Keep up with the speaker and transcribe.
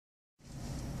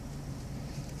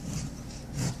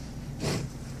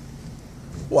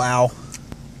Wow.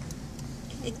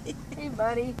 Hey,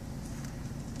 buddy.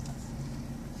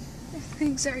 These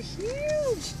things are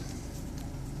huge.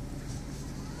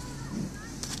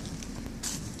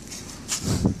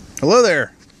 Hello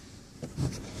there.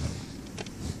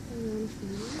 They're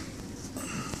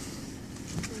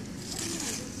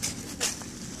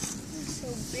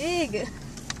so big.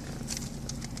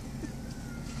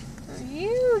 They're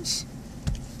huge.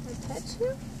 Can I pet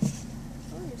you?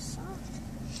 Oh, you're soft.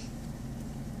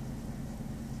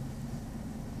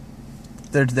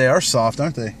 They are soft,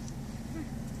 aren't they?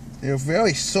 They're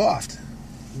very soft.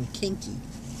 And kinky.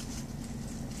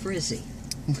 Frizzy.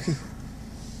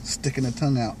 Sticking the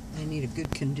tongue out. They need a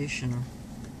good conditioner.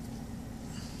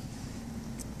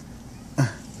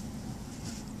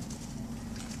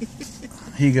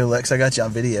 Here you go, Lex. I got you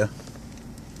on video.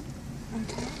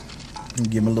 Okay.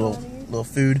 Give him a little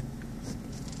food.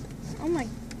 Oh my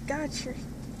God, you're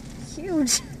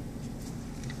huge.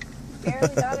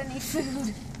 Barely got any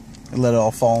food. And let it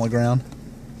all fall on the ground.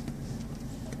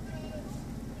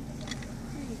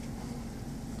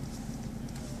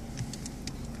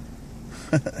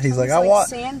 He's like, I want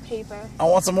sandpaper. I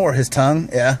want some more. His tongue,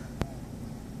 yeah.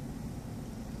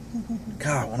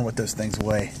 God, I wonder what those things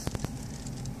weigh.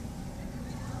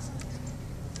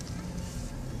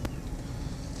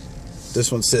 This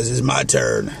one says, it's my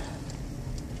turn.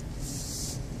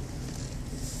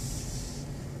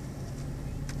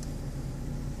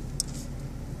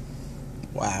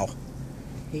 Wow.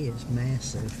 He is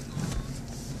massive.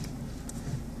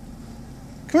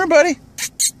 Come here, buddy.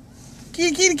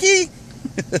 Kitty, kitty, kitty.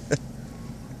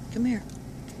 Come here.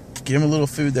 Give him a little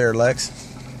food there, Lex.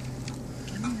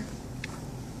 Come here.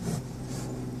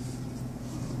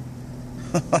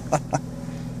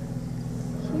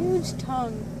 Huge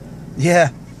tongue. Yeah.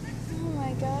 Oh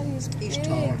my God, he's big. He's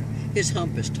taller. His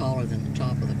hump is taller than the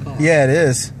top of the car. Yeah, it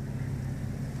is.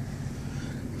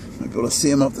 I'm going to see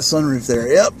him up the sunroof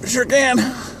there. Yep, sure can.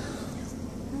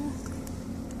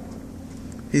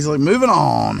 He's like, moving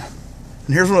on.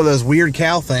 And here's one of those weird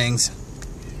cow things.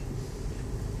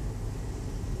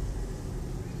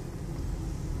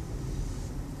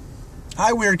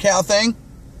 Hi, weird cow thing.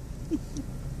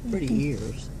 Pretty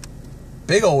ears.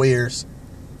 Big ol' ears.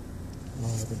 Oh,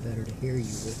 the better to hear you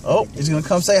with. Oh, he's going to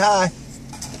come say hi.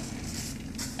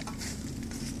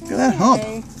 Look at that hump.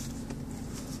 Hey.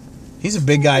 He's a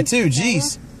big guy too,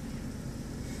 jeez.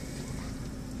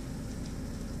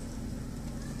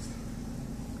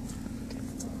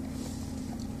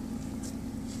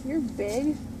 You're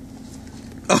big.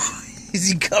 Oh, is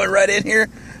he coming right in here?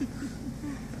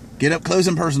 Get up close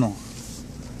and personal.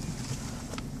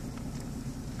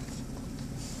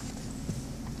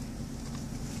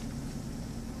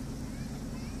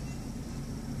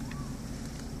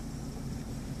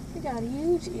 You got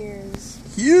huge ears.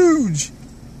 Huge.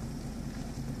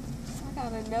 I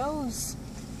got a nose.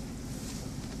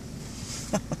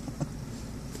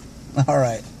 All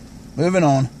right, moving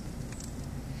on.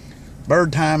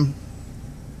 Bird time.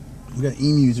 We got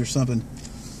emus or something.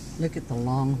 Look at the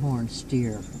longhorn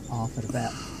steer off at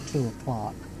about 2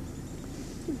 o'clock.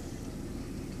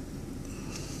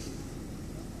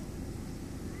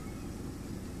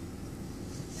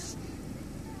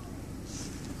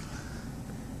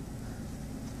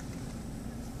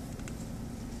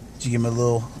 Did you give him a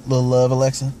little love,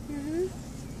 Alexa? Mm-hmm.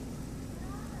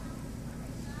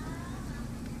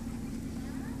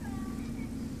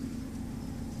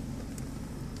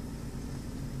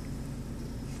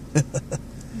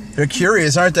 They're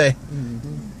curious, aren't they?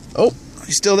 Mm-hmm. Oh,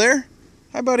 he's still there?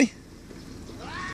 Hi, buddy.